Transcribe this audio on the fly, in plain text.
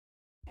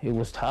It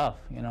was tough,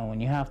 you know,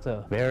 when you have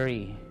to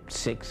bury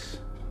 6,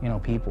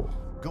 people.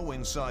 Go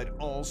inside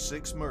all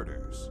 6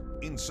 murders,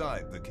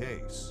 inside the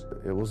case.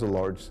 It was a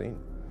large scene.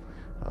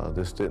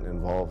 This didn't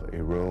involve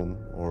a room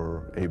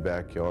or a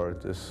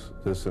backyard.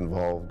 This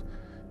involved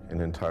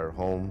an entire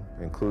home,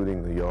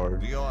 including the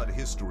yard. The odd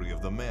history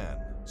of the man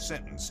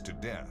sentenced to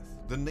death,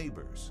 the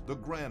neighbors, the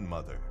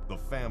grandmother, the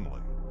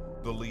family,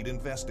 the lead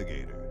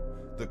investigator,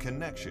 the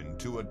connection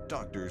to a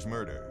doctor's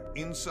murder,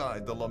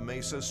 inside the La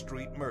Mesa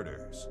Street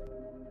murders.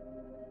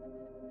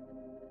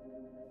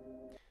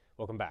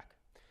 Welcome back.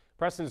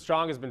 Preston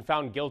Strong has been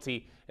found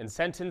guilty and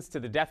sentenced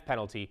to the death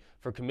penalty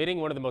for committing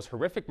one of the most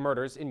horrific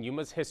murders in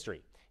Yuma's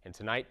history. And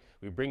tonight,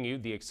 we bring you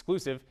the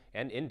exclusive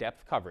and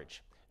in-depth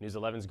coverage. News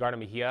 11's Garna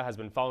Mejia has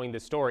been following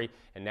this story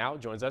and now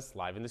joins us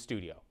live in the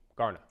studio.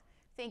 Garna.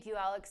 Thank you,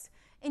 Alex.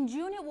 In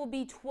June, it will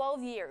be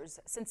 12 years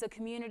since the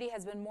community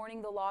has been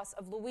mourning the loss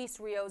of Luis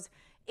Rios,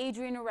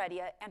 Adrian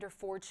Heredia, and her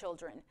 4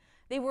 children.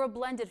 They were a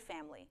blended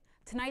family.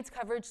 Tonight's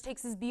coverage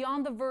takes us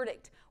beyond the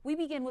verdict. We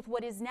begin with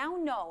what is now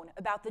known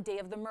about the day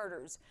of the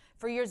murders.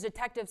 For years,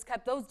 detectives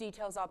kept those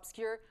details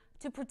obscure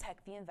to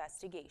protect the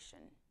investigation.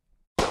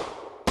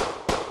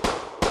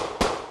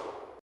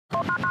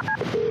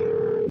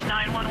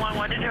 911,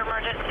 what is your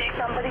emergency?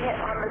 Somebody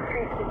on the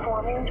street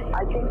before me.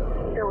 I think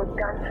there was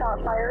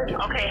gunshot fired.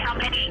 Okay, how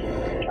many?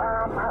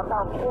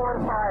 About 4 or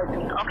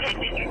 5. Okay,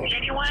 did you see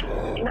anyone?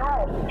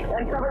 No,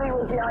 and somebody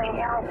was yelling,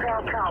 help,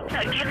 help, help.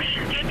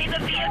 Give me the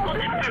vehicle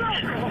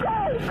description. Go.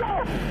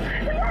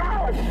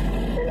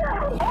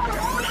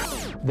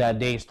 That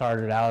day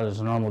started out as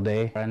a normal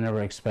day. I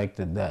never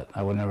expected that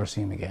I would never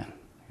see him again,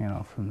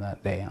 from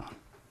that day on.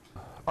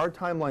 Our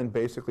timeline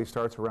basically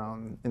starts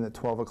around in the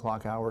 12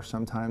 o'clock hour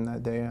sometime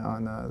that day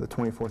on the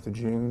 24th of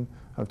June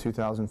of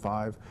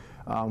 2005.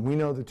 We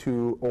know the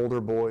 2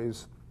 older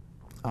boys,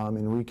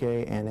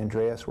 Enrique and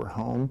Andreas, were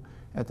home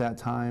at that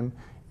time,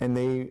 and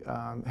they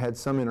had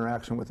some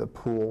interaction with a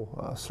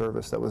pool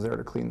service that was there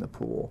to clean the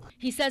pool.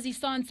 He says he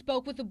saw and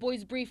spoke with the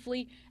boys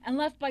briefly and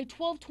left by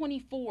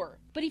 12:24,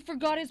 but he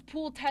forgot his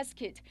pool test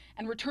kit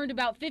and returned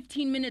about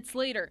 15 minutes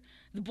later.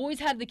 The boys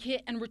had the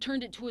kit and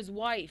returned it to his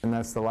wife. And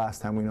that's the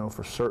last time we know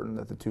for certain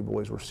that the 2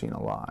 boys were seen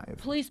alive.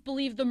 Police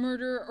believe the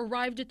murderer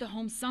arrived at the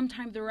home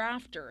sometime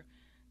thereafter.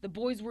 The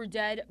boys were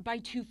dead by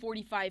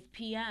 2:45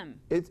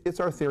 p.m. It's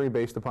our theory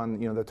based upon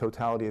the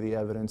totality of the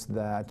evidence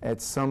that at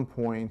some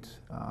point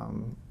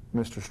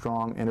Mr.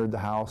 Strong entered the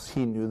house.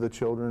 He knew the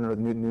children or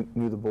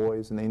knew the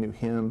boys, and they knew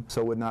him,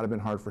 so it would not have been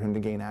hard for him to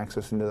gain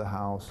access into the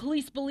house.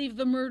 Police believe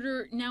the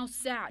murderer now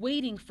sat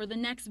waiting for the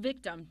next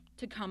victim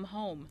to come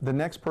home. The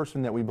next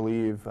person that we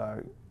believe,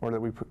 or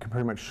that we can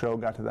pretty much show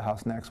got to the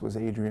house next, was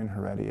Adrian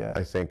Heredia.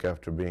 I think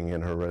after being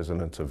in her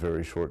residence a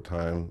very short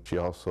time, she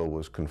also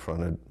was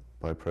confronted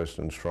by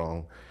Preston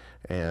Strong,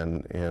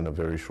 and in a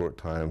very short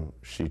time,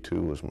 she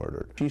too was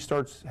murdered. She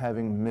starts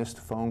having missed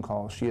phone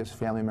calls. She has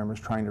family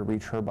members trying to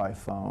reach her by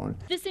phone.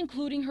 This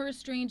including her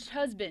estranged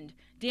husband,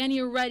 Danny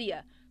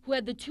Heredia, who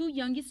had the 2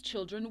 youngest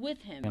children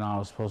with him. I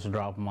was supposed to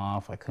drop him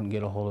off. I couldn't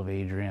get a hold of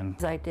Adrian.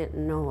 I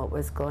didn't know what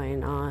was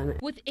going on.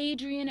 With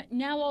Adrian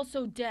now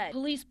also dead,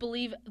 police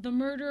believe the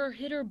murderer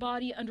hid her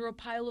body under a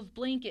pile of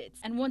blankets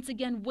and once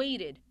again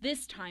waited,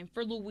 this time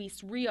for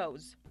Luis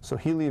Rios. So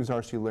he leaves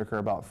RC Liquor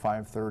about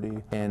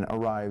 5:30 and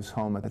arrives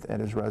home at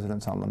his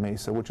residence on La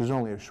Mesa, which is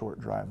only a short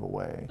drive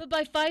away. But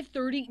by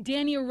 5:30,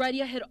 Danny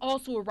Heredia had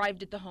also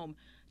arrived at the home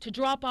to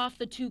drop off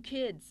the 2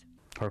 kids.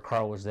 Her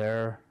car was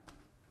there.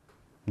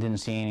 Didn't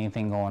see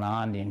anything going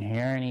on, didn't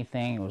hear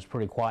anything. It was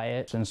pretty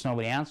quiet. Since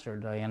nobody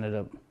answered, I ended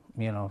up,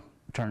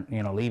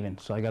 leaving.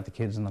 So I got the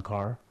kids in the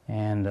car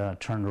and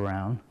turned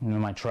around in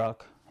my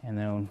truck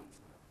and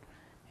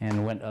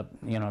went up,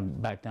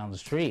 back down the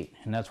street.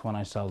 And that's when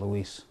I saw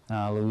Luis.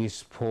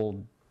 Luis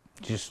pulled,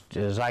 just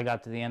as I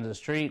got to the end of the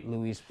street,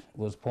 Luis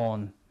was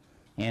pulling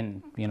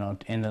in,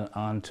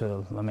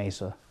 onto La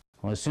Mesa.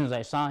 Well, as soon as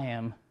I saw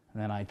him,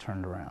 then I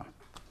turned around.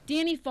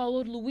 Danny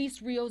followed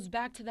Luis Rios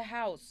back to the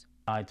house.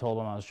 I told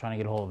him I was trying to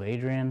get a hold of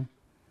Adrian.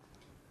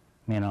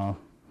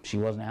 She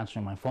wasn't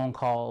answering my phone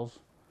calls,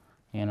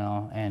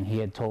 and he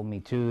had told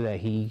me too that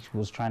he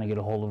was trying to get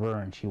a hold of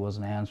her and she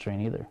wasn't answering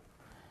either.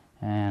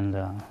 And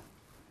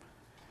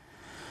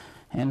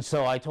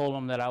so I told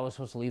him that I was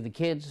supposed to leave the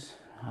kids.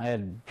 I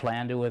had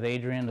planned it with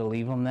Adrian to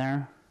leave them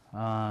there.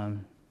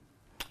 And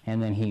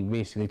then he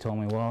basically told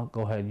me, well,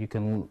 go ahead, you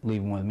can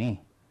leave them with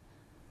me.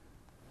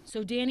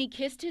 So Danny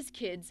kissed his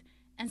kids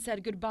and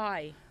said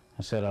goodbye.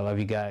 I said, I love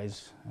you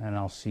guys, and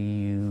I'll see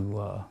you,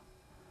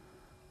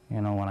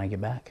 when I get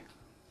back.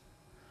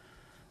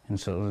 And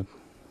so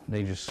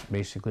they just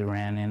basically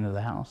ran into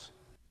the house.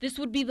 This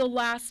would be the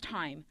last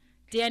time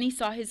Danny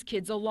saw his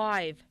kids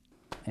alive.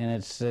 And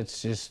it's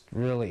just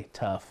really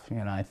tough.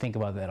 I think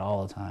about that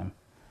all the time.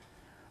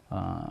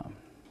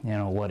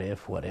 What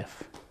if?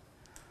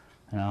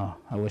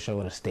 I wish I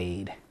would have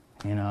stayed.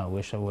 I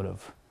wish I would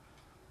have,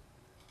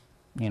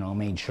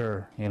 made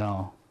sure,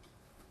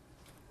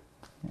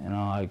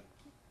 I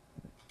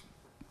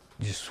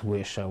just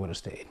wish I would have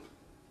stayed,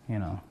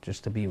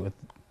 just to be with,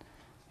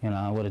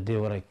 I would have did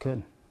what I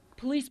could.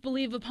 Police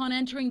believe upon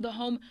entering the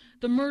home,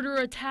 the murderer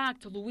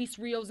attacked Luis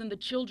Rios and the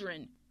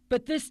children.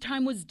 But this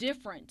time was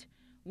different.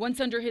 Once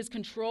under his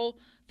control,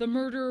 the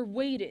murderer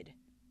waited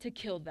to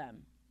kill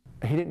them.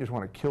 He didn't just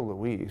want to kill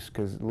Luis,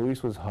 because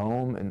Luis was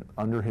home and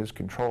under his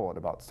control at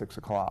about 6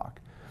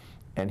 o'clock,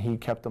 and he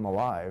kept him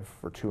alive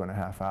for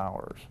 2.5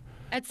 hours.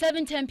 At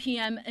 7:10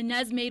 p.m.,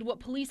 Inez made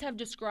what police have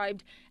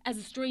described as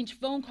a strange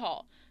phone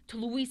call to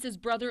Luis's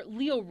brother,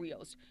 Leo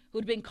Rios, who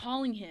had been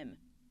calling him.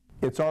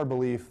 It's our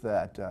belief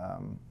that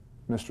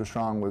Mr.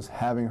 Strong was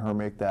having her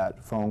make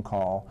that phone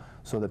call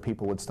so that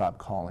people would stop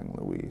calling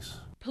Luis.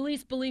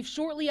 Police believe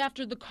shortly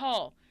after the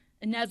call,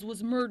 Inez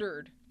was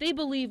murdered. They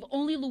believe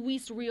only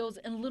Luis Rios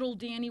and little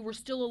Danny were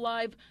still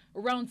alive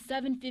around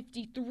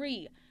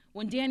 7:53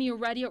 when Danny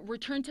Heredia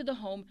returned to the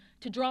home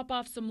to drop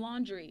off some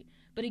laundry.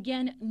 But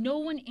again, no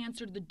one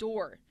answered the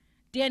door.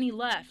 Danny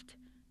left,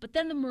 but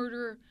then the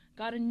murderer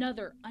got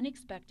another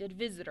unexpected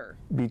visitor.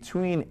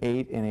 Between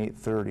 8 and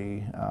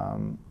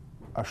 8:30,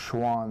 a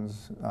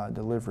Schwann's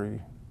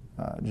delivery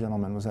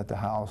gentleman was at the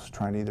house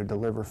trying to either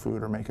deliver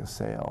food or make a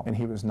sale, and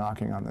he was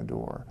knocking on the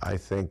door. I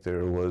think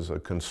there was a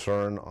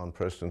concern on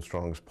Preston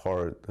Strong's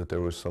part that there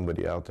was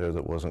somebody out there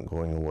that wasn't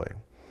going away.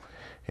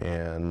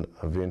 And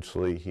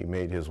eventually he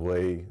made his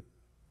way,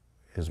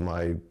 is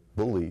my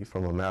belief,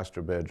 from a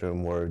master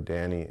bedroom where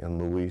Danny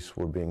and Luis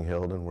were being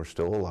held and were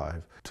still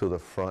alive to the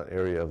front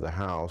area of the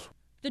house.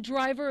 The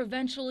driver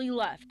eventually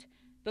left,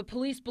 but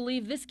police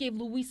believe this gave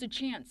Luis a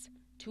chance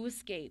to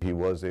escape. He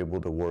was able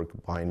to work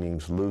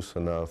bindings loose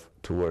enough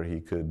to where he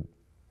could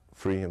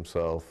free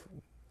himself,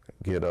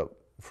 get up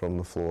from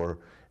the floor,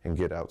 and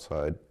get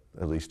outside,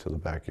 at least to the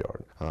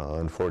backyard.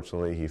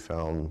 Unfortunately, he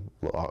found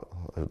a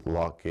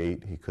lock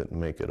gate. He couldn't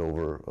make it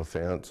over a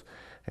fence,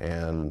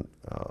 and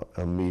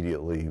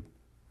immediately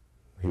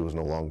he was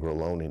no longer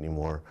alone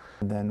anymore.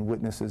 Then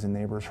witnesses and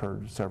neighbors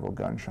heard several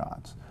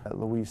gunshots.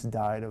 Luis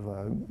died of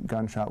a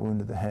gunshot wound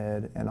to the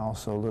head, and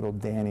also little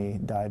Danny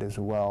died as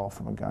well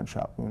from a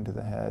gunshot wound to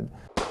the head.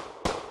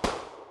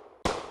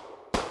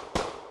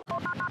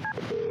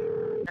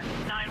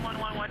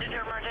 911, what is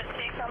your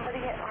emergency? Somebody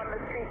on the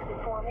street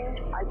before me.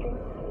 I think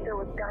there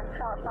was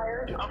gunshot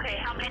fired. Okay,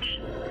 how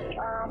many?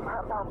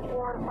 About 4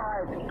 or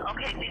 5.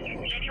 Okay, did you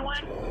see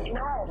anyone?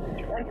 No,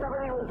 and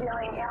somebody was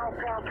yelling, help,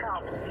 help,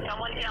 help.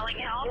 Someone's yelling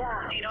help?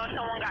 Yeah. Do you know if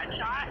someone got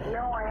shot?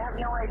 No, I have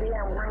no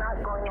idea. We're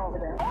not going over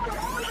there.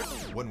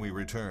 When we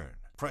return,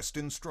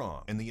 Preston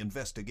Strong and the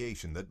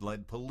investigation that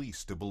led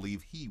police to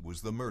believe he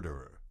was the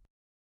murderer.